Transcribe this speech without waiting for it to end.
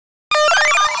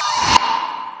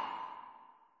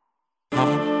Parang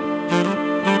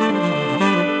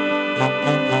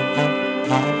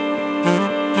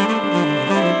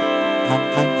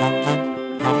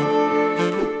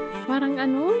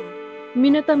ano?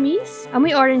 Minatamis?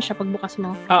 Amoy orange siya pagbukas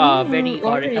mo. Very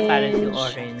orange. Apparently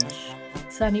orange.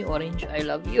 Sunny orange, I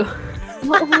love you.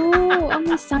 Oo,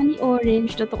 amoy sunny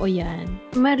orange. Totoo yan.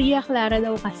 Maria Clara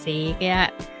daw kasi, kaya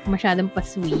masyadong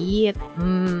pa-sweet.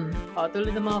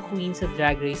 Tulad ng mga queens sa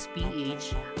Drag Race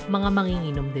PH, mga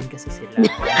manginginom din kasi sila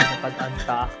sa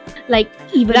pag-untuck. Like,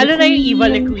 Eva Lalo the na yung Queen. Eva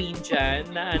the Queen dyan,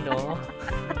 na ano,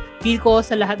 feel ko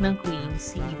sa lahat ng queens,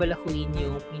 si Eva the Queen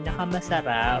yung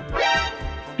pinakamasarap.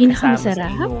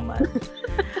 Pinakamasarap?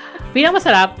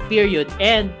 Pinakamasarap, period.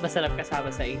 And masarap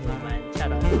kasama sa inuman.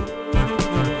 Charot.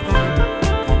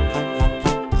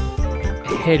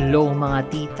 Hello mga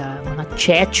tita, mga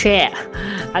cheche,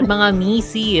 at mga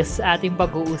misis. Ating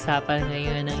pag-uusapan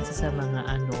ngayon ng isa sa mga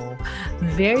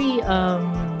very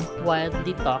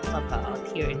widely talked about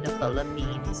here in the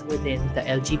Philippines within the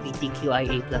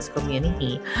LGBTQIA+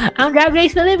 community, ang Drag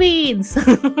Race Philippines!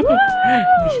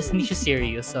 Hindi siya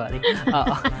serious, sorry.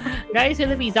 Drag Race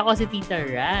Philippines, ako si Tita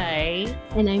Rai.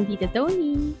 And I'm Tita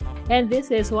Toni. And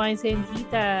this is Wines and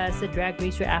Titas, the Drag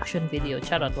Race reaction video.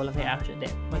 Charot, walang reaction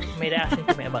din. May reaction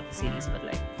kami about the series, but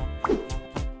like...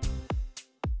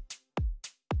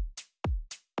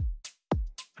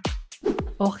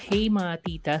 Okay mga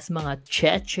titas, mga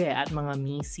cheche at mga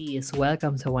misis,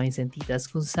 welcome sa Wines and Titas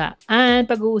kung saan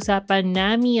pag-uusapan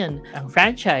namin ang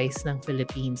franchise ng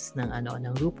Philippines ng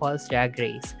RuPaul's Drag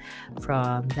Race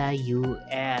from the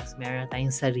US. Meron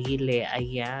tayong sarili,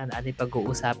 ayan, ating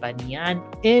pag-uusapan yan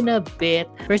in a bit.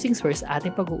 First things first,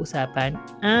 ating pag-uusapan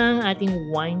ang ating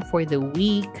wine for the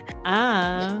week,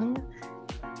 ang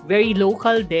very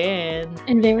local din.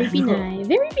 And very Pinay.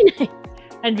 Very Pinay.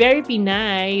 And very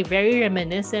Pinay, very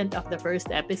reminiscent of the first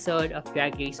episode of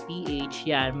Drag Race PH.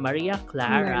 Yan, Maria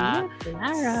Clara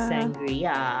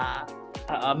Sangria.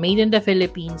 Made in the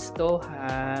Philippines to,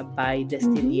 by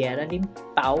Destillera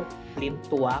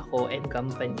Limtuaco and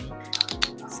Company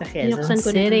sa Quezon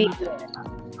City.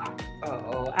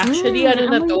 Actually,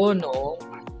 na to, no?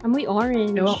 Amoy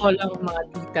orange. Ewan ko lang mga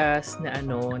titas na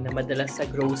na madalas sa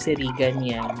grocery,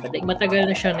 ganyan. But like, matagal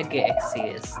na siya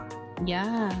nag-exist.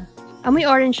 Yeah. Amoy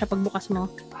orange siya pagbukas mo.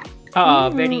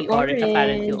 Very orange.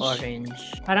 Apparently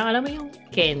orange. Parang alam mo yung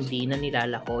candy na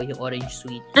nilalako, yung orange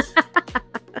sweets.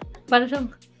 Parang siyang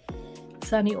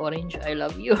sunny orange, I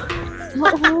love you.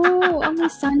 Oo, amoy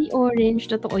sunny orange.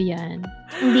 Totoo yan.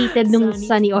 Ang dated nung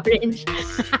sunny orange.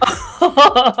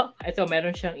 Ito,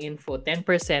 meron siyang info.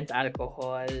 10%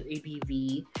 alcohol,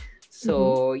 ABV.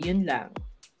 So, yun lang.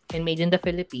 And made in the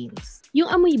Philippines.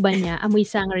 Yung amoy ba niya? Amoy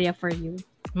sangria for you?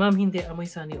 Ma'am, hindi. Amoy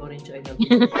sunny orange, I love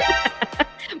you.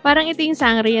 Parang ito yung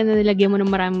sangria na nilagyan mo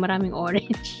ng maraming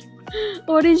orange.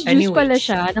 Orange juice pala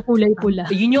siya, na kulay pula.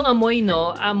 Yun yung amoy,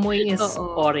 no? Amoy is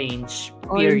orange.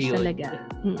 Period. Orange talaga.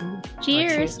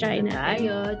 Cheers! Try na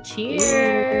tayo.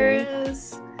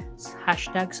 Cheers!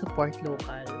 #support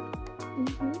local.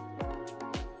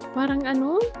 Parang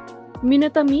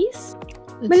minatamis?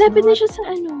 Malapit na siya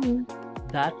sa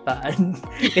That bad.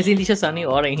 Kasi hindi siya sunny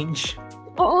orange.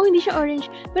 Oo, hindi siya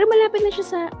orange. Pero malapit na siya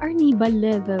sa Arnibal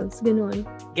levels. Ganon.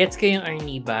 Gets ko yung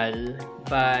Arnibal,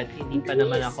 but hindi pa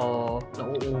naman ako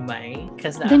nauumay.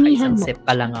 Kasi nakakaisang sip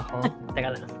pa lang ako.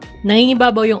 Teka lang.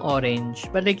 Nangingibabaw yung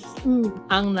orange. But like,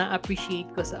 ang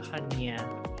na-appreciate ko sa kanya,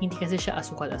 hindi kasi siya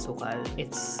asukal-asukal.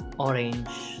 It's orange,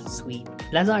 sweet.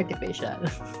 Lasa artificial.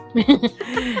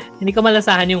 Hindi ko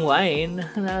malasahan yung wine.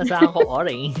 Nalasahan ko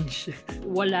orange.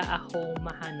 Wala akong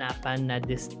mahanapan na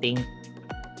distinct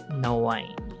na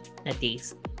wine na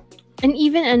taste. And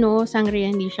even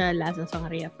sangria, hindi siya lasang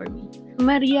sangria for me.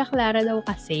 Maria Clara daw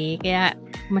kasi, kaya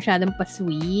masyadong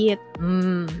pa-sweet.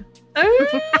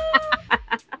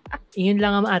 Yun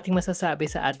lang ang ating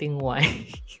masasabi sa ating wine.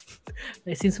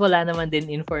 Since wala naman din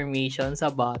information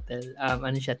sa bottle,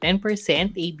 siya,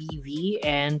 10% ABV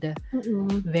and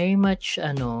very much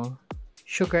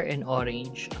sugar and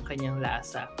orange ang kanyang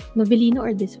lasa. Novelino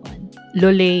or this one?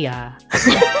 Lolea.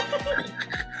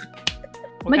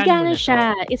 Magkano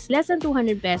siya? It's less than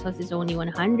 200 pesos. It's only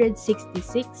 166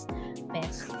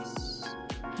 pesos.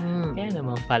 Kaya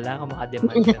naman pala,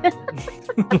 makademand ka naman.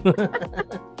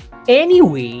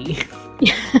 Anyway,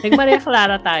 nag-Maria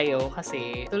Clara tayo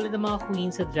kasi tulad ng mga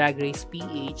queens sa Drag Race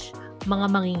PH, mga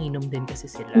manginginom din kasi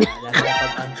sila. Lalo na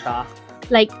pag-untuck.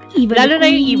 Like, lalo na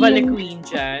yung Eva the Queen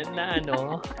dyan, na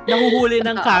nahuhuli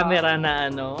ng camera na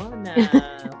na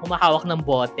humahawak ng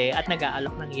bote at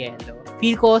nag-aalok ng yelo.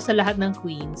 Feel ko sa lahat ng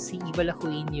queens, si Eva the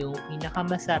Queen yung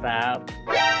pinakamasarap.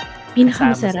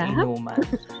 Pinakamasarap?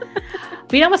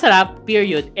 pinakamasarap,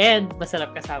 period. And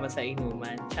masarap kasama sa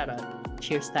inuman. Charot.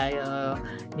 Cheers tayo,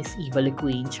 Miss Eva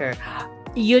Queen. Sure.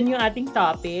 Yun yung ating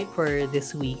topic for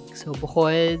this week. So,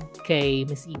 bukod kay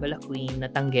Miss Eva Queen, na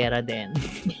tanggera din.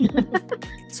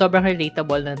 Sobrang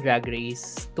relatable ng Drag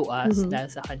Race to us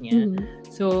dahil sa kanya.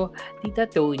 So, Tita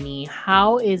Toni,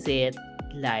 how is it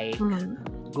like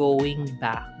going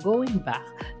back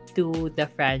to the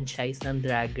franchise ng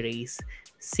Drag Race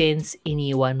since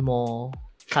iniwan mo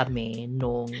kami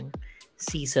nung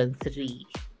season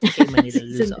 3 kay Manila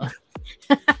Luzon?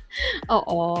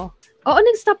 Oo,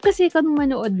 nag-stop kasi ako nung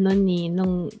manood nun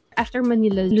nung after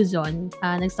Manila Luzon,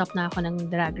 nag-stop na ako ng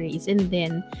Drag Race. And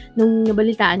then, nung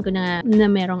nabalitaan ko na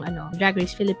merong Drag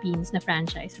Race Philippines na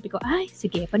franchise, sabi ko, ay,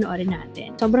 sige, panoorin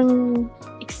natin. Sobrang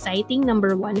exciting,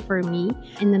 number 1 for me.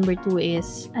 And number 2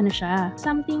 is,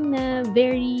 something na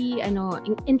very,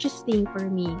 interesting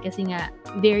for me. Kasi nga,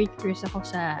 very curious ako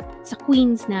sa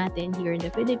queens natin here in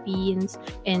the Philippines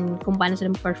and kung paano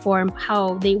sila perform,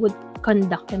 how they would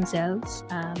conduct themselves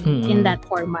in that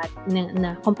format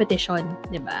na competition,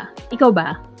 di ba? Ikaw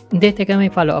ba? Hindi, teka, may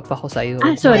follow-up ako sa'yo.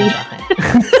 Sorry.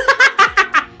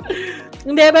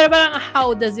 Hindi, pero parang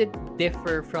how does it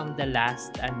differ from the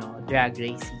last Drag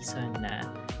Race season na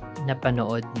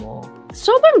napanood mo?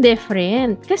 Sobrang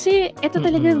different. Kasi ito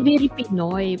talaga very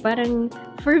Pinoy. Parang,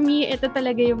 for me, ito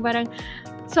talaga yung parang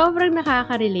sobrang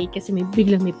nakaka-relate kasi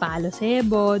biglang may palo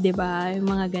sebo, 'di ba? Yung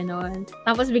mga ganon.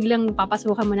 Tapos biglang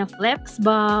papasukan mo ng flex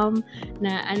bomb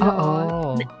na na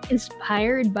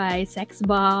inspired by sex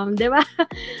bomb, 'di ba?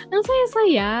 Ang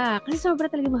saya-saya kasi sobra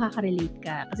talaga makaka-relate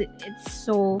ka kasi it's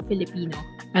so Filipino.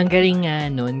 Ang galing nga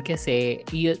nun kasi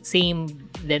same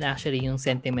din actually yung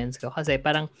sentiments ko kasi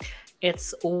parang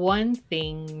it's one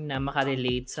thing na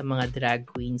makarelate sa mga drag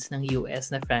queens ng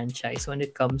US na franchise when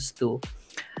it comes to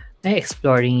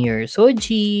exploring your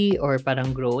soji or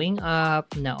parang growing up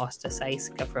na ostracized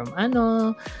ka from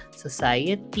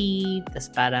society,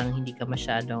 tas parang hindi ka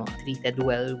masyadong treated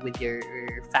well with your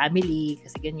family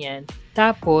kasi ganyan.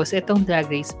 Tapos itong Drag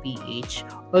Race PH,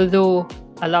 although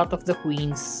a lot of the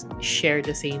queens share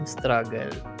the same struggle,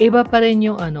 iba pa rin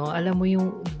yung alam mo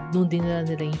yung nung dinala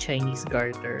nila yung Chinese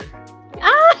garter.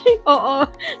 Ay, oo.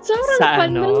 Sobrang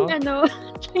fun ng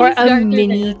for a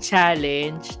mini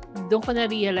challenge. Doon ko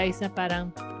na-realize na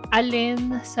parang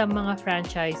alin sa mga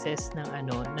franchises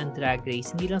ng Drag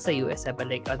Race, hindi lang sa US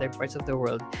but like other parts of the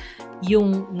world,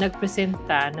 yung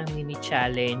nagpresenta ng mini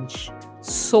challenge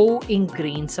so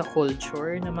ingrained sa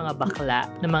culture ng mga bakla,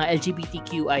 ng mga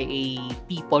LGBTQIA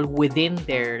people within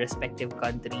their respective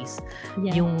countries.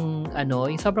 Yeah. Yung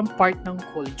sobrang part ng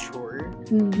culture.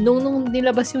 Nung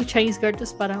nilabas yung Chinese girl,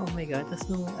 tapos parang oh my god, tapos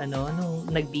nung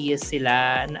nag-BS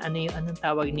sila, anong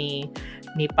tawag ni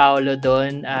Paolo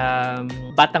doon,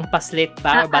 batang paslit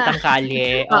ba? Batang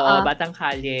kalye. Oo, batang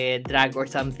kalye, drag or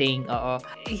something. Oo.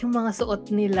 Yung mga suot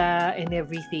nila and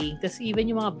everything. Tapos even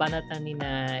yung mga banatan ni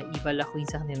na Eva Queen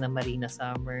sa kanila Marina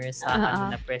Summers, sa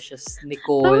na Precious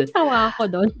Nicole. Tawa ako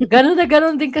doon.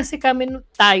 Ganon din kasi kami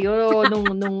tayo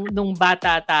nung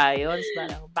bata tayo. Tapos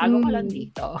parang bago ka lang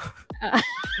dito.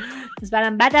 Tapos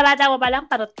parang bata-bata mo palang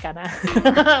parot ka na.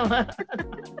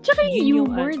 Tsaka yung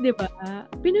humor, di ba?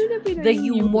 Pinoy na Pinoy. The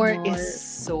humor is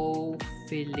so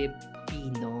Filipino.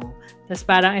 Tapos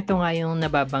parang ito nga yung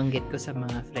nababanggit ko sa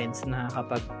mga friends na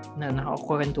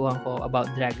nakakwentuhan ko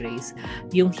about Drag Race.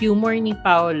 Yung humor ni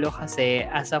Paolo kasi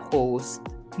as a host,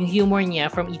 yung humor niya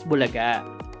from Eat Bulaga.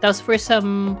 Tapos for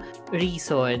some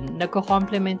reason,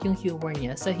 nagko-complement yung humor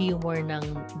niya sa humor ng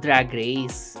Drag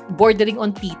Race. Bordering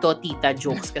on Tita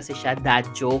jokes kasi siya, dad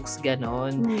jokes,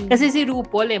 ganon. Kasi si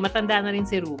RuPaul matanda na rin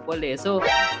si RuPaul So,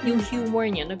 yung humor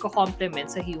niya, nagko-complement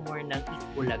sa humor ng Eat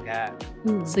Bulaga.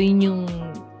 So, yun yung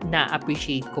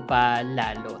na-appreciate ko pa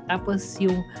lalo. Tapos,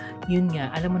 yun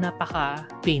nga, alam mo,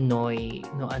 napaka-Pinoy,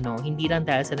 hindi lang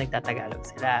dahil sa nagtatagalog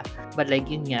sila. But like,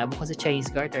 yun nga, bukod sa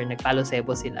Chinese garter, nagpalo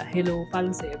sebo sila. Hello,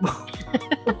 palo sebo.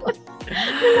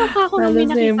 Naloka ako nung may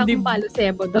nakita kong palo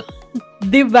sebo doon.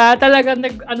 Diba? Talagang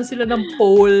sila ng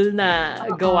pole na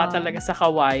gawa talaga sa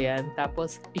kawayan.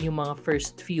 Tapos, yung mga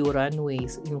first few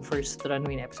runways, yung first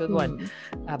runway na episode 1,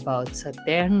 about sa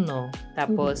terno.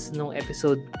 Tapos, nung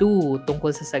episode 2,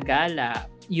 tungkol sa Sagala,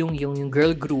 yung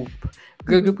girl group.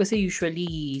 Girl group kasi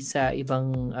usually sa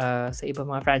ibang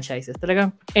mga franchises,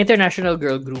 talagang international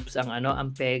girl groups ang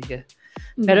peg.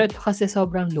 Pero ito kasi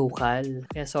sobrang local.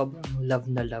 Kaya sobrang love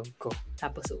na love ko.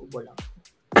 Tapos uubo lang.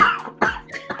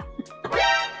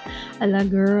 Ala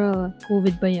girl,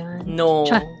 COVID ba yan? No.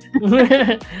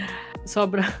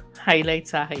 Sobrang highlight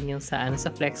sa akin yung sa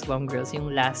Flex Bomb Girls,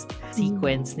 yung last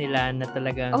sequence nila na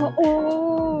talagang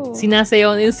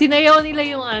Sinasayaw nila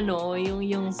yung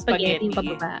yung spaghetti.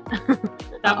 Pababa.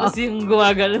 Tapos yung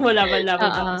gumagano, wala man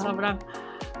laban. Sobrang,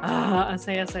 ang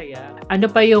saya-saya. Ano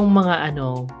pa yung mga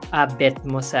bet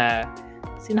mo sa,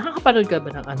 nakakapanood ka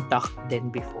ba ng Untucked din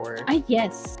before? Ay,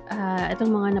 yes.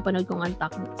 Itong mga napanood kong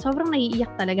Untucked, sobrang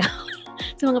naiiyak talaga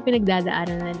sa mga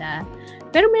pinagdadaanan nila.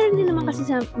 Pero meron din naman kasi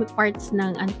sa parts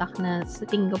ng Untucked na sa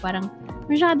tingin ko parang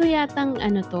masyado yatang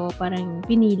parang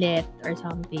pinilit or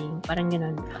something. Parang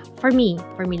ganun. For me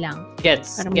lang.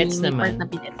 Gets naman. Part na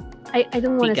pilit. I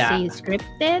don't wanna say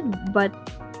scripted, but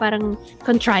parang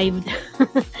contrived.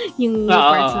 Yung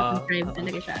parts na contrived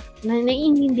talaga siya.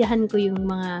 Naiintindihan ko yung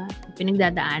mga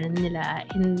pinagdadaanan nila,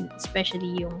 and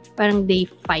especially yung parang they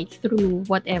fight through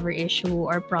whatever issue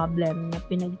or problem na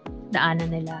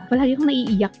pinagdaanan nila. Palagi akong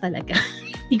naiiyak talaga.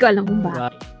 Hindi ko alam kung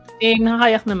bakit.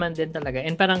 Nakakayak naman din talaga.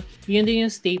 And parang yun din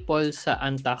yung staple sa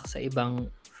Untucked sa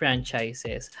ibang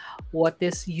franchises. What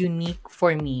is unique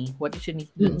for me, what is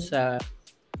unique dun sa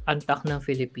Untucked ng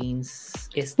Philippines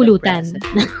is pulutan.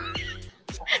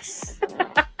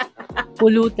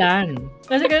 Pulutan.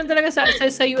 Kasi ganun talaga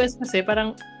sa US kasi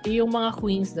parang yung mga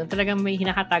queens doon talagang may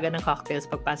hinahatagan ng cocktails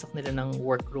pagpasok nila ng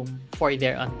workroom for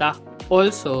their Untucked.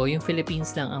 Also, yung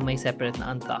Philippines lang ang may separate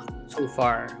na Untucked so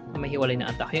far. May hiwalay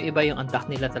na Untucked. Yung iba yung Untucked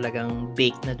nila talagang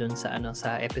baked na doon sa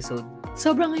sa episode.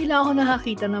 Sobrang hila ako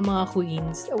nakakita ng mga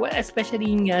queens. Well,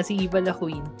 especially nga si Iba la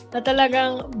Queen na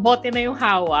talagang bote na yung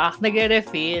hawak,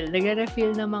 nagre-refill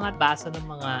ng mga baso ng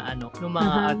mga ng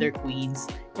mga other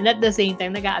queens. And at the same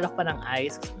time, nag-aalok pa ng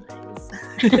ice.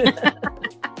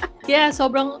 Kaya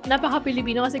sobrang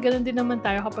napaka-Pilipino kasi ganoon din naman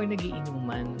tayo kapag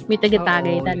nagiinuman. May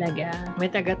taga-tagay talaga. May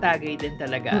taga-tagay din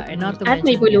talaga. And not to at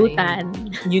may pulutan.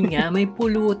 Yun nga, may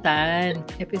pulutan.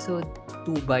 Episode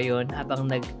 2 ba yun? Habang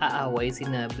nag-aaway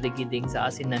sina Brigiding sa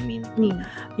sina Minty.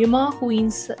 Yung mga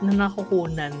queens na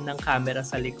nakukunan ng camera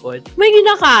sa likod, may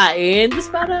ginakain. Tapos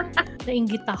parang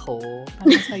nainggit ako.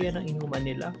 Parang saya ng inuman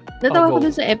nila. Natawa ko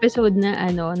dun sa episode na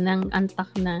ng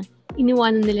Untucked na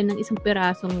iniwanan nila ng isang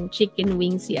pirasong chicken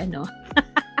wings si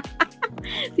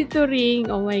si Turing.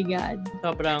 Oh my God.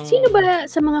 Sobrang... Sino ba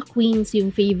sa mga queens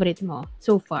yung favorite mo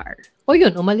so far?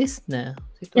 Yun, umalis na.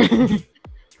 Si Turing.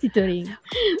 Si Turing.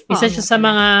 Isa siya sa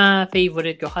mga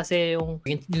favorite ko kasi yung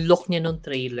look niya nung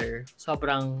trailer,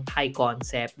 sobrang high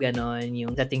concept, ganon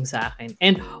yung dating sa akin.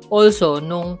 And also,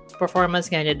 nung performance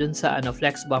nga niya dun sa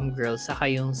Flex Bomb Girls, saka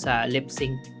yung sa lip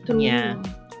sync niya,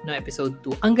 no episode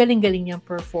 2. Ang galing-galing niyang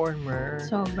performer.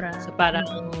 Sobra. So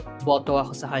parang boto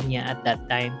ako sa kanya at that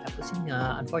time. Tapos yun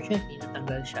nga, unfortunately,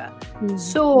 natanggal siya.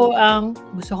 So, ang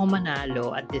gusto ko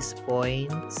manalo at this point,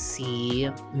 si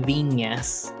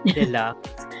Ybañez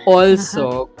Deluxe.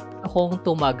 Also, akong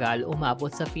tumagal, umabot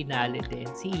sa finale din,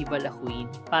 si Iba la Queen,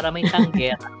 para may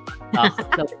tanggera.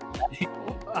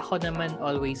 Ako naman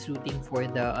always rooting for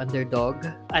the underdog.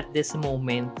 At this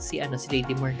moment, si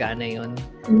Lady Morgana yun.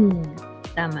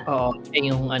 Tama. Oo,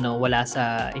 yung wala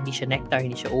hindi siya nectar,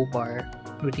 hindi siya obar.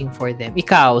 Rooting for them.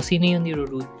 Ikaw, sino yung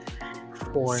niroot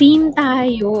for? Same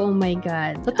tayo, oh my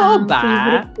God. Totoo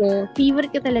ba?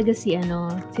 Favorite ko talaga si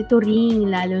Turing,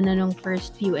 lalo na nung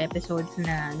first few episodes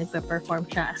na nagpe-perform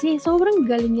siya. Kasi sobrang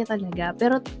galing niya talaga.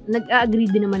 Pero nag-agree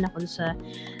din naman ako sa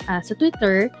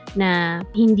Twitter na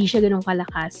hindi siya ganun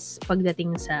kalakas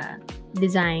pagdating sa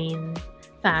design,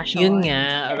 fashion. Yun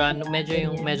nga,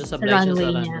 medyo sa runway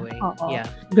niya. Yeah.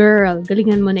 Girl,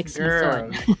 galingan mo next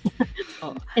season.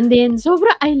 And then,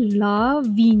 I love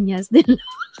Ybañez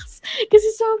Deluxe. Kasi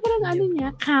sobrang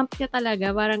niya, camp niya talaga.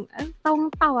 Parang,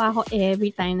 tawang-tawa ako every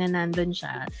time na nandun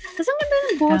siya. Kasi ang ganda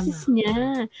ng boses niya.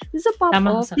 Sa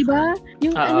pop-off, di ba?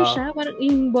 Yung siya, parang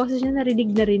yung boses niya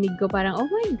narinig ko. Parang, oh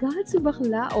my God, si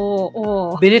bakla.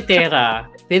 Oh. Binitera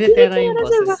yung boses.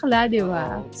 Si bakla, di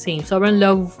ba? Same. Sobrang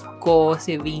love ko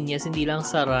si Ybañez, hindi lang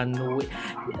sa runway.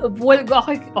 Well,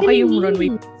 okay yung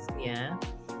runway niya.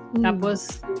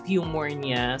 Tapos, humor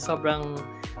niya, sobrang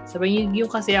yung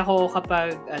kasi ako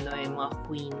kapag yung mga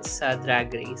queens sa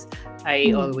Drag Race,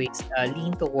 I always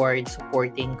lean towards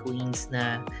supporting queens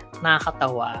na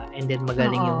nakakatawa and then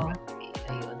magaling yung runway.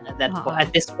 Ayun.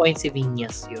 At this point, si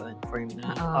Ybañez yun for me.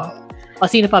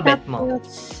 Sino pa bet mo?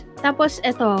 Tapos,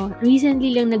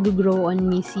 recently lang nag-grow on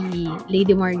me si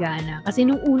Lady Morgana. Kasi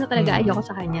nung una talaga ayoko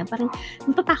sa kanya. Parang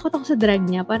natatakot ako sa drag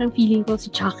niya. Parang feeling ko si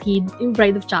Chucky, yung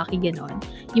Bride of Chucky, gano'n.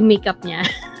 Yung makeup niya.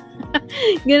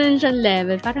 Gano'n siyang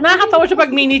level. Parang nakakatawa siya pag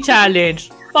mini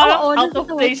challenge. Parang out of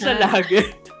place siya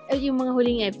lagi. Yung mga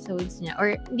huling episodes niya,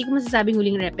 or hindi ko masasabing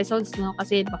huling episodes, no?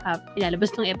 Kasi baka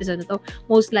ilalabas tong episode na to,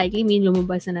 most likely may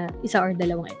lumabas na isa or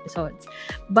dalawang episodes.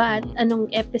 But,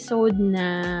 anong episode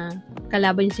na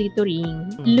kalaban niya si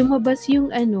Turing, lumabas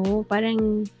yung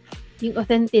parang yung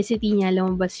authenticity niya,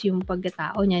 lumabas yung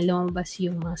pagkatao niya, lumabas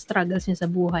yung mga struggles niya sa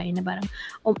buhay na parang,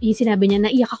 yung sinabi niya,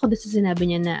 naiyak ako doon sa sinabi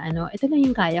niya na ito lang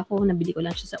yung kaya ko, nabili ko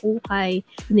lang siya sa ukay,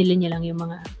 pinili niya lang yung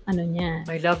mga niya.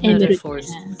 I love na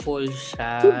resourceful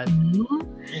siya.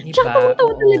 Tsaka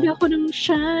tawa talaga ako ng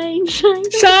shine,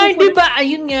 diba?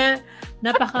 Ayun nga,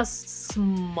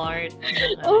 napaka-smart ng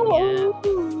niya.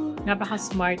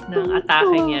 Napaka-smart ng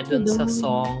atake niya dun sa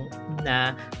song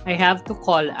na I have to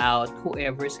call out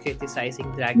whoever's criticizing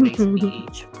Drag Race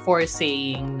PH for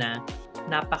saying na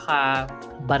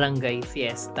napaka-barangay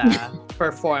fiesta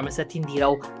performance at hindi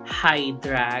raw high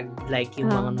drag like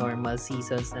yung mga normal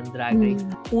seasons ng Drag Race.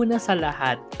 Una sa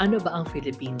lahat, ano ba ang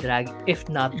Philippine drag if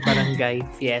not barangay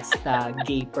fiesta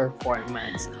gay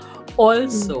performance?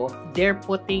 Also, they're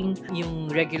putting yung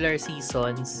regular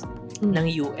seasons ng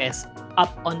US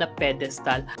up on a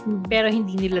pedestal pero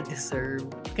hindi nila deserve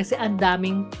kasi ang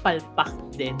daming palpak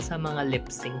din sa mga lip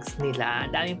syncs nila,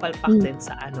 ang daming palpak din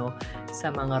sa sa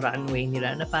mga runway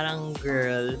nila na parang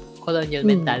girl, colonial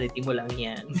mentality mo lang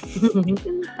yan.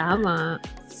 Tama.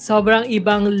 Sobrang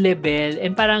ibang level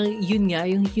and parang yun nga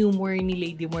yung humor ni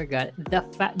Lady Morgan,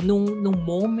 nung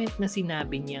moment na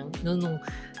sinabi niyang nung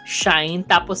shine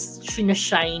tapos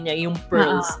shine niya yung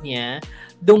pearls niya,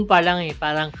 doon pa lang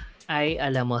parang ay,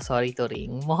 alam mo, sorry to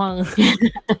ring. Mukhang...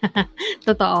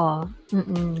 Totoo.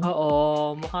 Oo,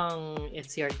 mukhang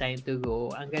it's your time to go.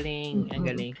 Ang galing, ang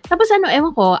galing. Tapos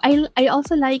ewan ko, I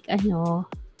also like,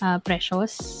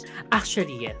 Precious.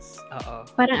 Actually, yes. Oo.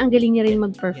 Parang ang galing niya rin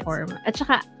mag-perform. Yes. At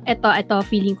saka, ito,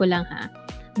 feeling ko lang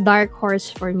dark horse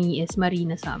for me is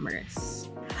Marina Summers.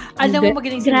 Alam mo,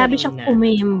 magaling si Marina. Grabe siya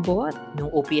kumembot. Nung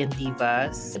OPN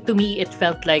Divas, to me, it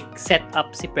felt like set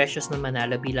up si Precious na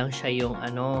manalo bilang siya yung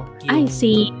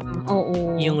same.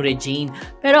 Oo. Yung Regine.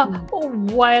 Pero,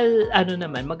 while,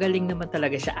 magaling naman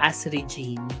talaga siya as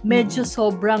Regine, medyo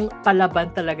sobrang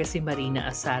palaban talaga si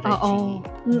Marina as Sarah G.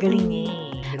 Galing niya.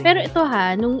 Pero ito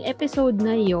nung episode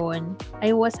na yon,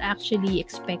 I was actually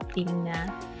expecting na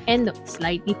and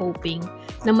slightly hoping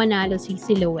na manalo si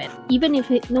Silhouette. Even if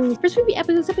nung first few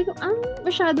episodes, sabi ko,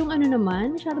 masyadong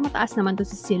masyadong mataas naman to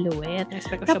si Silhouette.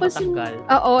 Expect ko siya matanggal.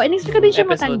 In-expect ko din siya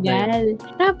matanggal.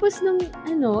 Tapos nung,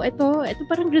 ito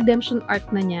parang redemption arc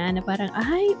na niya, na parang,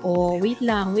 wait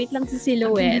lang si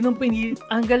Silhouette.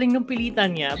 Ang galing ng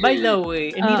pilitan niya. By the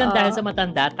way, hindi lang dahil sa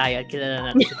matanda tayo at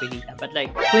kilala natin si Pilita. But like,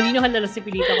 kung hindi nyo halala si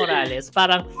Pilita Corrales,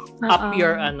 parang up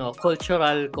your,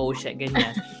 cultural quotient,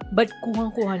 ganyan. But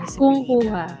kuhang-kuha ni si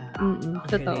Pilita.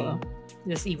 Totoo.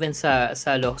 Just even sa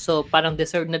look. So, parang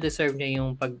deserve niya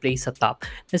yung pag-play sa top.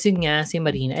 Kasi nga, si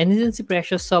Marina. And then si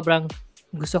Precious, sobrang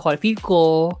gusto ko. Feel ko,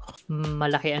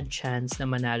 malaki ang chance na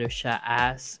manalo siya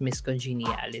as Miss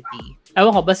Congeniality.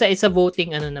 Ewan ko, basta it's a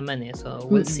voting naman So,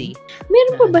 we'll see.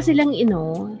 Meron pa ba silang,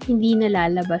 hindi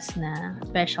nalalabas na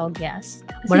special guest?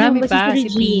 Kasi marami pa, si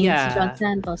Regine, Pia. Si John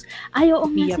Santos. Oo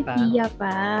nga, si Pia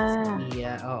pa. Si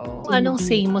Pia, oo. Anong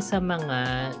say mo sa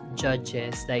mga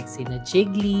judges? Like, sina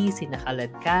Jiggly, sina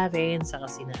Khaled Karen,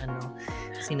 saka sina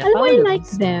Paolo. I like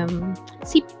them.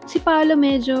 Si Paolo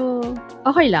medyo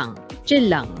okay lang.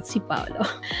 Chill lang si Paolo.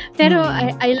 Pero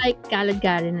I like Khaled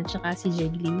Karen at saka si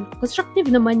Jiggly. Constructive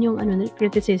naman yung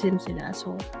criticism sila.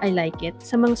 So, I like it.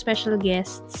 Sa mga special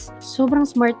guests, sobrang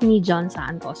smart ni John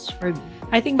Santos for me.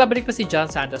 I think babalik pa si John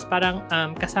Santos. Parang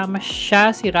kasama siya,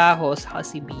 si Rajos, saka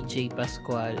si BJ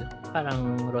Pascual.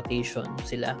 Parang rotation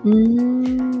sila.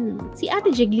 Si Ate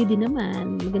Jiggly din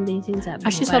naman. Maganda yung sinasabi.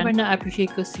 Actually, sobrang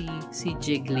na-appreciate ko si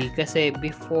Jiggly kasi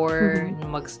before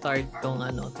mag-start tong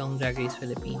Drag Race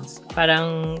Philippines,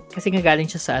 parang kasi nga galing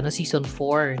siya sa season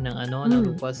 4 ng ng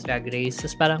RuPaul's Drag Race.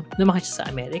 Tapos parang lumaki siya sa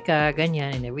Amerika,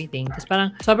 ganyan and everything. Tapos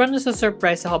parang sobrang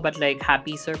nasa-surprise ako, but like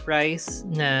happy surprise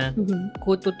na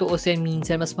kung tutuusin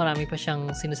minsan mas marami pa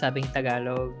siyang sinasabing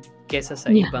Tagalog kesa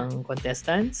sa ibang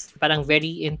contestants. Parang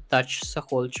very in touch sa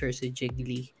culture si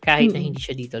Jiggly kahit na hindi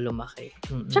siya dito lumaki.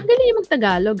 Tsaka galing yung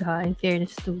mag-Tagalog in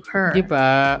fairness to her.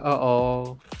 Diba?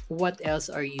 Oo. What else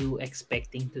are you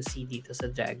expecting to see dito sa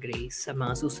Drag Race sa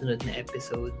mga susunod na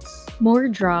episodes?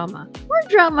 More drama.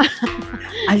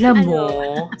 Alam mo,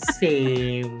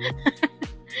 same.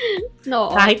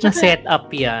 No. Kahit na set up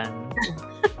yan.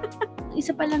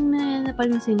 Isa pa lang na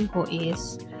napansin ko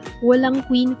is walang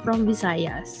queen from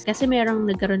Visayas. Kasi merong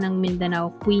nagkaroon ng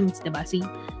Mindanao queens, diba? Si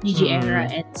Gigi Era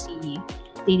at si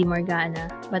Lady Morgana.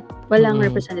 But walang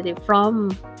representative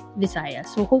from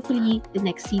Visayas. So hopefully, the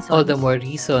next season. All the more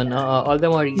reason. All the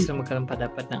more reason magkaroon pa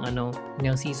dapat ng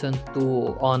ng season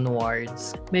 2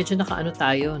 onwards. Medyo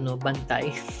tayo,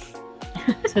 bantay.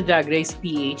 Sa Drag Race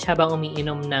PH habang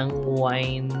umiinom ng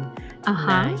wine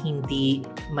na hindi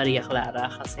Maria Clara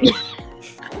kasi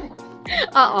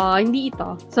Oo, hindi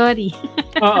ito. Sorry.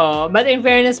 Oo. But in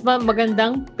fairness,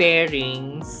 magandang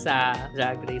pairing sa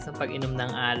Drag Race ang pag-inom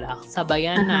ng alak.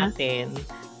 Sabayan natin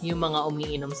yung mga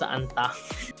umiinom sa antak.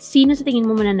 Sino sa tingin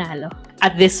mo mananalo?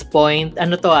 At this point,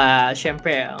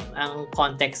 syempre, ang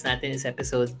context natin is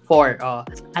episode 4.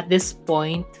 At this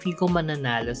point, feel ko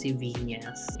mananalo si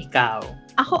Ybañez. Ikaw?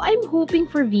 Ako, I'm hoping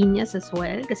for Ybañez as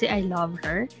well kasi I love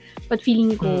her. But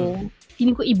feeling ko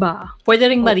iba.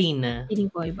 Pwede ring Marina. Feeling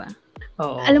ko iba.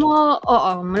 Oo. Alam mo,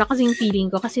 malakas yung feeling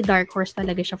ko kasi dark horse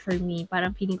talaga siya for me.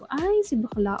 Parang feeling ko, ay, si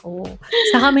bakla,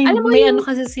 Saka may ano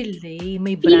kasi sila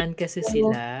may brand kasi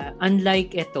sila.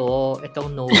 Unlike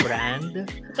itong no brand.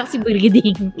 Kasi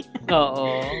Brigading.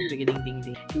 Oo, Brigading ding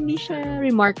ding. Hindi siya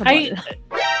remarkable.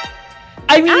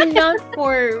 I mean, not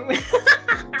for...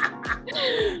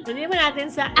 Hindi mo natin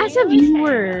sa... As a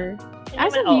viewer.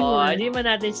 Hindi mo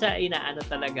natin siya inaano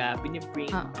talaga.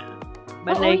 Binibring na.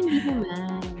 But hindi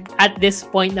naman. At this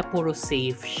point na puro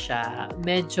safe siya.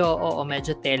 Medyo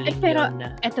telling pero, yun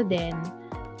na. Eto din,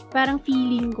 parang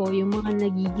feeling ko yung mga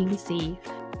nagiging safe,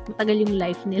 matagal yung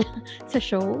life nila sa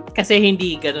show. Kasi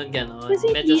hindi ganun. Kasi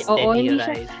medyo steady,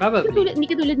 right? Probably. Hindi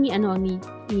katulad ni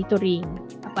Turing.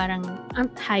 Parang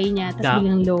ang high niya, tapos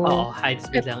biglang low. High,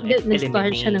 tapos biglang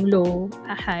nag-start siya ng low,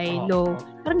 high, low.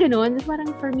 Parang ganun.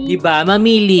 Parang for me, diba?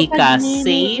 Mamili ka,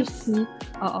 safe.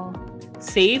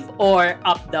 Safe or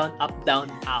up, down,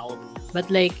 out. But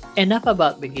enough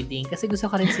about Brigading kasi gusto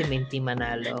ko rin si Minty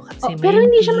manalo. Kasi pero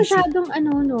hindi siya masyadong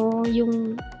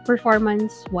yung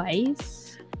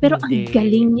performance-wise. Pero ang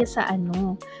galing niya sa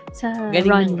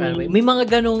runway. May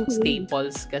mga ganong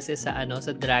staples kasi sa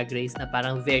Drag Race na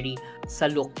parang very sa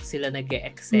look sila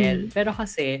nag-excel. Pero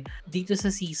kasi dito sa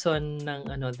season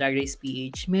ng Drag Race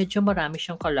PH, medyo marami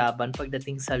siyang kalaban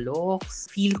pagdating sa looks.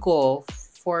 Feel ko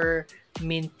for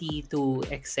Minty to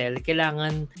excel,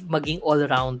 kailangan maging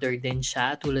all-rounder din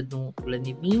siya tulad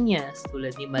ni Ybañez,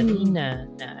 tulad ni Marina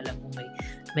na alam mo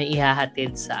may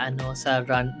ihahatid sa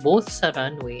both sa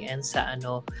runway and sa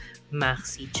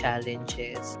maxi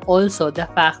challenges. Also,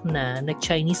 the fact na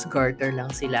nag-Chinese garter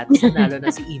lang sila at nanalo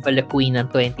na si Queen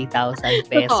ng 20,000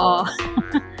 pesos.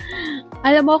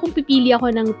 Alam mo, kung pipili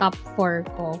ako ng top 4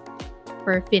 ko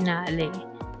for finale.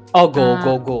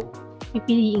 Go.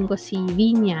 Pipiliin ko si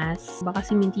Ybañez, baka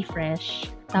si Minty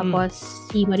Fresh, tapos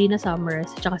si Marina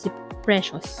Summers, at saka si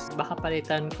Precious. Baka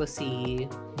palitan ko si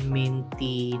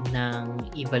Minty ng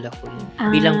Queen.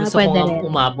 Bilang gusto ko nga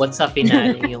umabot sa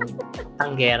finale yung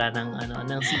tanggera ng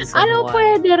season 1.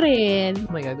 Pwede rin.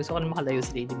 Oh my God, gusto ko na makalayo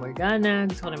si Lady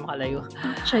Morgana, gusto ko na makalayo.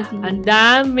 Ang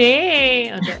dami!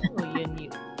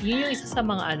 Yun yung isa sa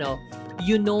mga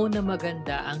na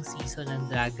maganda ang season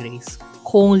ng Drag Race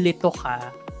kung lito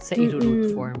ka sa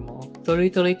i-root for mo.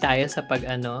 Tuloy-tuloy tayo sa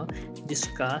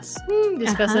discuss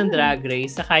ng Drag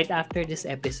Race. Sa kahit after this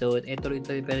episode,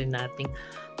 tuloy-tuloy pa rin nating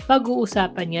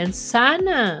pag-uusapan yan.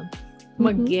 Sana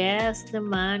mag-guest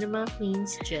naman ng mga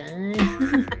queens dyan.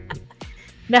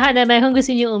 Naman, kung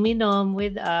gusto niyo uminom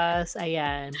with us,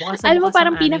 ayan. Alam mo,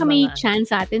 parang pinaka may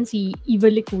chance sa atin si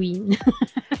Queen.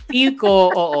 Feel ko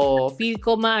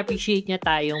ma-appreciate niya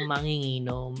tayong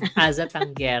manginginom as a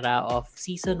tanggera of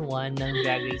season 1 ng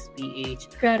Drag Race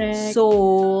PH. Correct.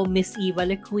 So, Miss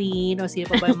Queen, o sino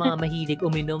pa ba yung mga mahilig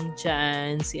uminom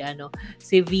dyan? Si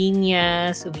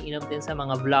Ybañez, umiinom din sa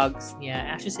mga vlogs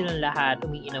niya. Actually, silang lahat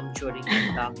umiinom during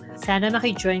TikTok. Sana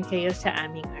maki-join kayo sa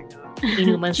aming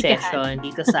inuman session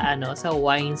dito sa sa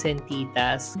Wines and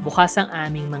Titas. Bukas ang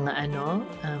aming mga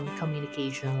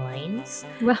communication lines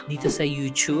dito sa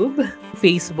YouTube,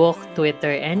 Facebook,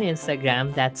 Twitter, and Instagram.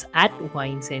 That's at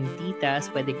Wines and Titas.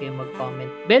 Pwede kayong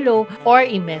mag-comment below or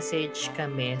i-message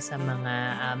kami sa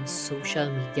mga social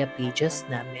media pages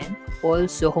namin.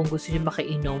 Also, kung gusto niyo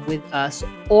makainom with us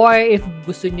or if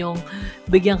gusto niyo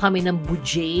bigyan kami ng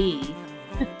budget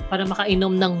para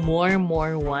makainom ng more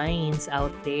wines out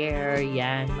there,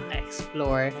 yan,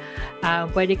 maka-explore.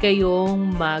 Pwede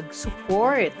kayong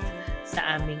mag-support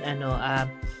sa aming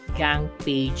gang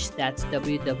page. That's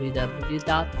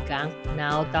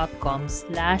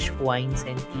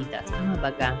www.gangnow.com/winesandtitas. Ano ba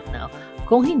gang now?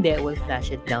 Kung hindi, we'll flash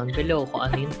it down below kung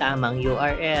ano yung tamang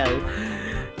URL.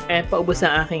 And paubos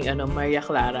na aking Maria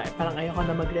Clara. Parang ayoko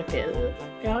na mag-refill.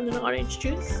 Kaya ako na ng orange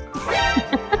juice.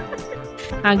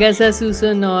 Hanggang sa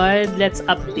susunod, let's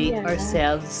update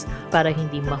ourselves para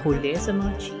hindi mahuli sa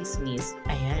mga chismis.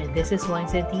 Ayan, this is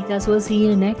Wines and Titas. We'll see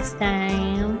you next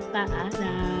time. Paalam.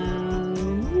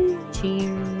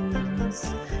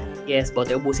 Cheers. Yes,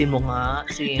 bote, ubusin mo nga.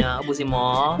 Sige nga, ubusin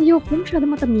mo. Ayoko, masyado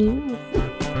matamis.